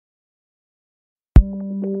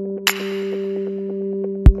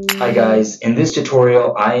Hi guys, in this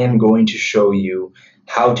tutorial I am going to show you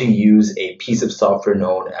how to use a piece of software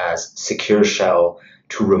known as Secure Shell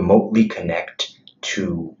to remotely connect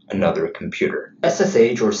to another computer.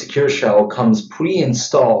 SSH or Secure Shell comes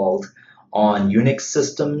pre-installed on Unix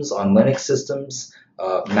systems, on Linux systems,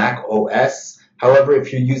 Mac OS. However,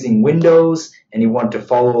 if you're using Windows and you want to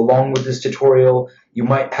follow along with this tutorial, you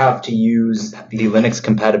might have to use the Linux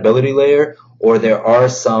compatibility layer, or there are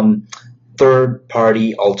some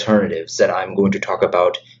third-party alternatives that I'm going to talk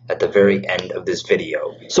about at the very end of this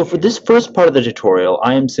video. So for this first part of the tutorial,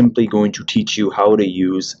 I am simply going to teach you how to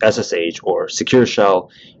use SSH or Secure Shell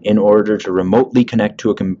in order to remotely connect to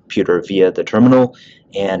a computer via the terminal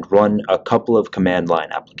and run a couple of command line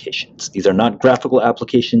applications. These are not graphical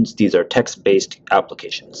applications, these are text-based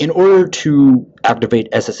applications. In order to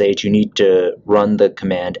activate SSH, you need to run the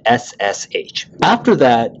command SSH. After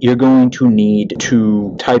that, you're going to need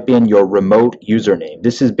to type in your remote username.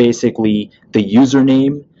 This is basically the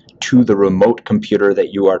username to the remote computer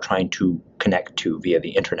that you are trying to connect to via the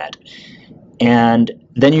internet. And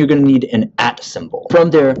then you're going to need an @ symbol.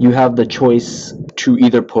 From there, you have the choice to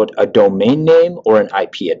either put a domain name or an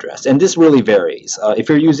IP address. And this really varies. If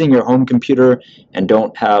you're using your home computer and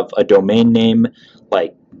don't have a domain name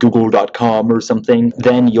like google.com or something,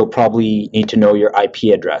 then you'll probably need to know your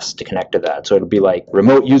IP address to connect to that. So it'll be like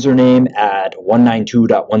remote username at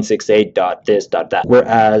 192.168.this.that.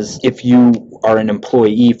 Whereas if you are an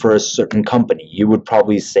employee for a certain company, you would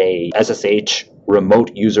probably say SSH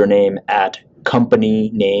remote username at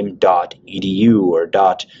companyname.edu or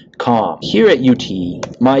 .com. Here at UT,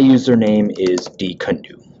 my username is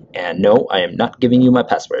dkundu. And no, I am not giving you my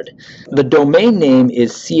password. The domain name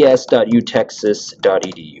is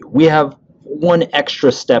cs.utexas.edu. We have one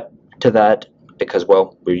extra step to that because,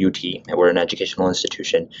 well, we're UT and we're an educational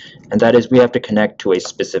institution, and that is we have to connect to a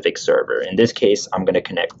specific server. In this case, I'm going to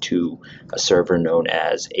connect to a server known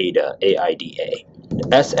as AIDA, A-I-D-A.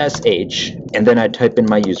 SSH, and then I type in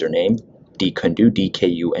my username, dkundu,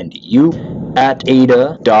 D-K-U-N-D-U, at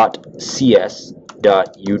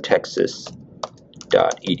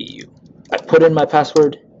ada.cs.utexas.edu. I put in my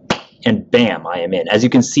password, and bam, I am in. As you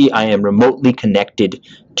can see, I am remotely connected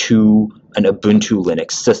to an Ubuntu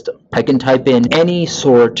Linux system. I can type in any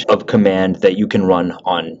sort of command that you can run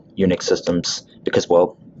on Unix systems because,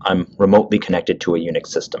 well, I'm remotely connected to a Unix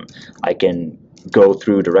system. I can go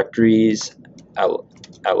through directories,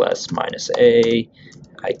 ls-a,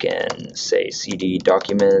 I can say cd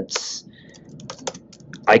documents.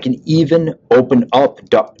 I can even open up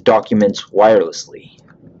documents wirelessly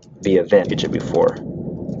via Vim, mentioned before.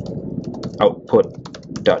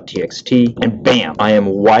 Output.txt, and bam, I am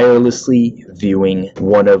wirelessly viewing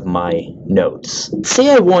one of my notes.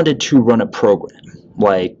 Say I wanted to run a program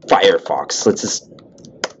like Firefox. Let's just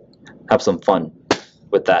have some fun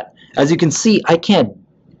with that. As you can see, I can't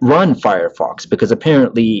run Firefox because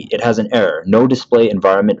apparently it has an error. No display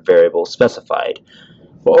environment variable specified.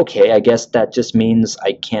 Well, okay, I guess that just means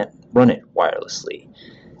I can't run it wirelessly.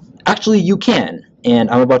 Actually, you can, and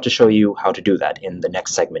I'm about to show you how to do that in the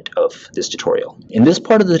next segment of this tutorial. In this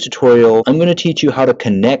part of the tutorial, I'm going to teach you how to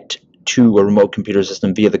connect to a remote computer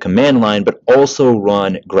system via the command line, but also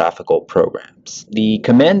run graphical programs. The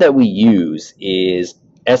command that we use is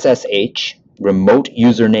SSH remote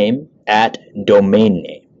username at domain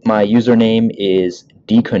name. My username is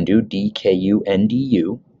dkundu,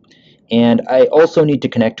 D-K-U-N-D-U, and I also need to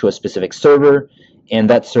connect to a specific server, and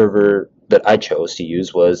that server that I chose to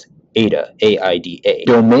use was AIDA, A-I-D-A.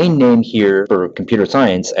 Domain name here for computer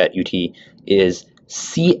science at UT is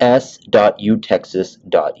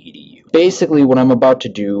cs.utexas.edu. Basically, what I'm about to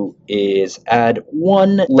do is add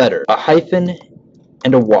one letter, a hyphen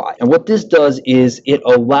and a Y. And what this does is it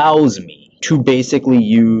allows me to basically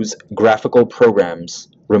use graphical programs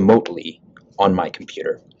remotely on my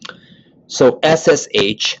computer. So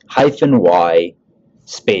SSH-Y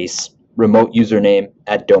space remote username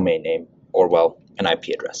at domain name, or well, an IP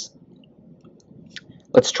address.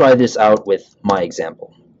 Let's try this out with my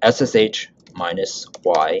example.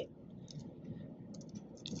 SSH-Y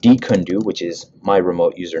dkundu, which is my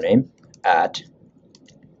remote username, at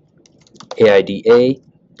AIDA,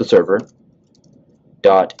 the server,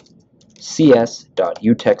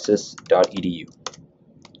 .cs.utexas.edu.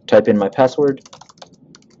 Type in my password,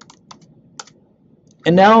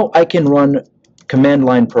 and now I can run command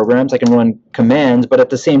line programs. I can run commands, but at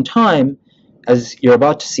the same time, as you're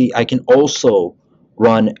about to see, I can also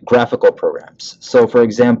run graphical programs. So for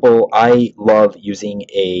example, I love using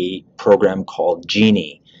a program called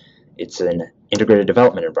Genie. It's an integrated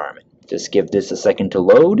development environment. Just give this a second to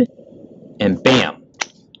load, and bam,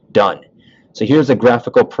 done. So here's a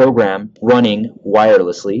graphical program running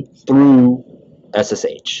wirelessly through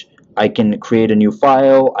SSH. I can create a new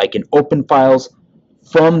file, I can open files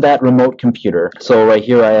from that remote computer. So right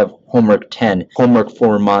here I have homework 10, homework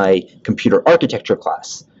for my computer architecture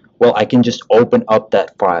class. Well, I can just open up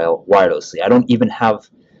that file wirelessly. I don't even have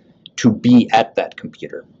to be at that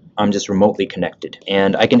computer. I'm just remotely connected.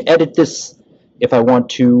 And I can edit this if I want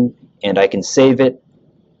to, and I can save it,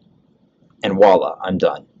 and voila, I'm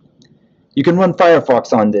done. You can run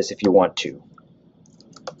Firefox on this if you want to.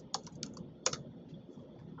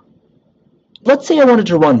 Let's say I wanted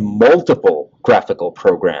to run multiple graphical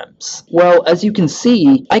programs. Well, as you can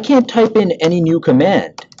see, I can't type in any new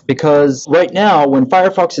command because right now when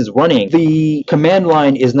Firefox is running, the command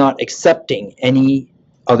line is not accepting any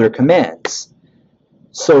other commands.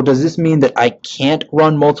 So does this mean that I can't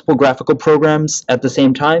run multiple graphical programs at the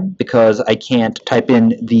same time because I can't type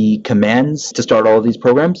in the commands to start all of these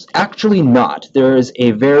programs? Actually not. There is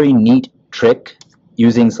a very neat trick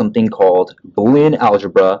using something called Boolean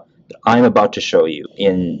algebra that I'm about to show you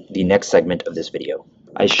in the next segment of this video.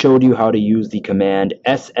 I showed you how to use the command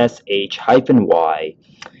SSH-Y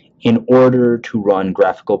in order to run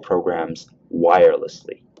graphical programs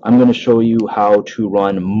wirelessly. I'm going to show you how to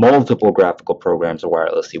run multiple graphical programs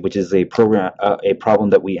wirelessly, which is a problem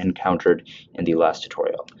that we encountered in the last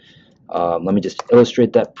tutorial. Let me just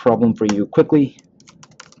illustrate that problem for you quickly.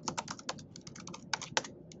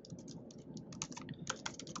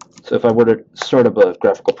 So if I were to start up a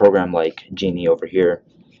graphical program like Genie over here,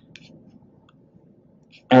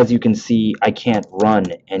 as you can see, I can't run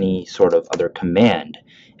any sort of other command.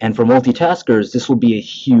 And for multitaskers, this will be a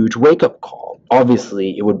huge wake-up call.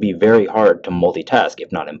 Obviously, it would be very hard to multitask, if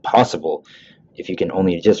not impossible, if you can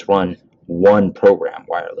only just run one program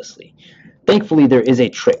wirelessly. Thankfully, there is a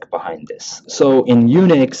trick behind this. So in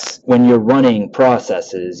Unix, when you're running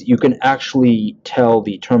processes, you can actually tell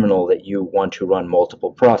the terminal that you want to run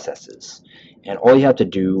multiple processes. And all you have to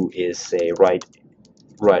do is say,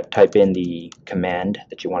 type in the command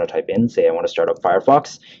that you want to type in. Say I want to start up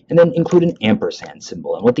Firefox, and then include an ampersand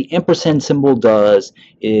symbol. And what the ampersand symbol does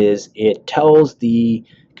is it tells the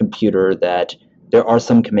computer that there are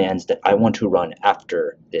some commands that I want to run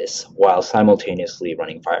after this while simultaneously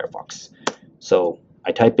running Firefox. So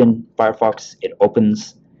I type in Firefox, it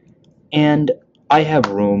opens, and I have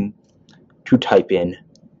room to type in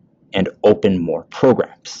and open more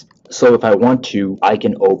programs. So if I want to, I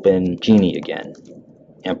can open Genie again.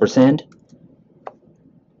 Ampersand,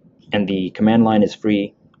 and the command line is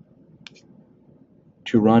free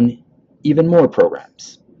to run even more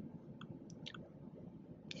programs.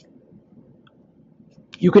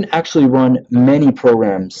 You can actually run many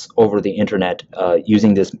programs over the internet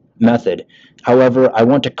using this method. However, I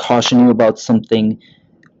want to caution you about something.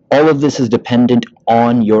 All of this is dependent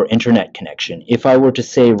on your internet connection. If I were to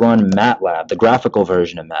say run MATLAB, the graphical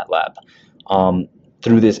version of MATLAB,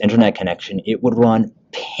 through this internet connection, it would run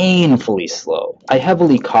painfully slow. I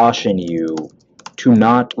heavily caution you to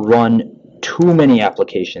not run too many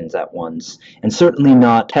applications at once, and certainly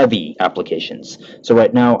not heavy applications. So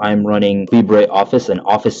right now I'm running LibreOffice and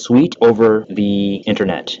Office Suite over the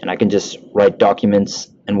internet, and I can just write documents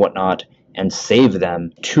and whatnot and save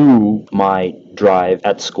them to my drive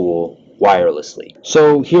at school wirelessly.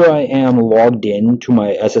 So here I am logged in to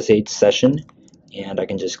my SSH session, and I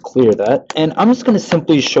can just clear that. And I'm just going to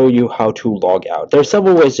simply show you how to log out. There are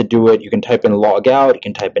several ways to do it. You can type in log out, you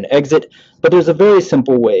can type in exit, but there's a very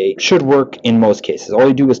simple way. It should work in most cases. All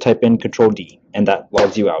you do is type in Control-D, and that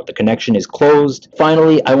logs you out. The connection is closed.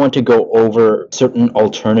 Finally, I want to go over certain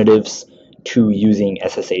alternatives to using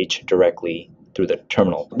SSH directly through the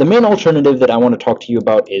terminal. The main alternative that I want to talk to you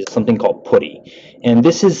about is something called PuTTY, and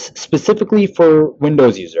this is specifically for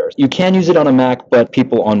Windows users. You can use it on a Mac, but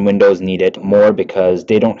people on Windows need it more because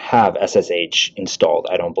they don't have SSH installed,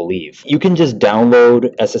 I don't believe. You can just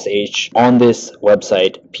download SSH on this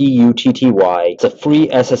website, PuTTY. It's a free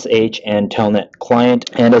SSH and Telnet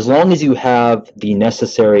client, and as long as you have the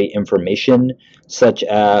necessary information, such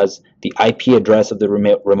as the IP address of the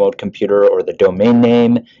remote computer or the domain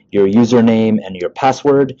name, your username, and your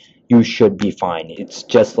password, you should be fine. It's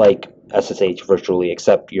just like SSH virtually,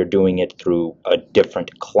 except you're doing it through a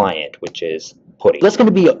different client, which is PuTTY. That's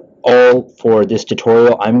going to be all for this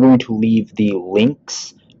tutorial. I'm going to leave the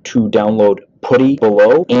links to download PuTTY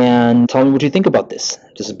below, and tell me what you think about this.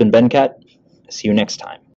 This has been BenCat. See you next time.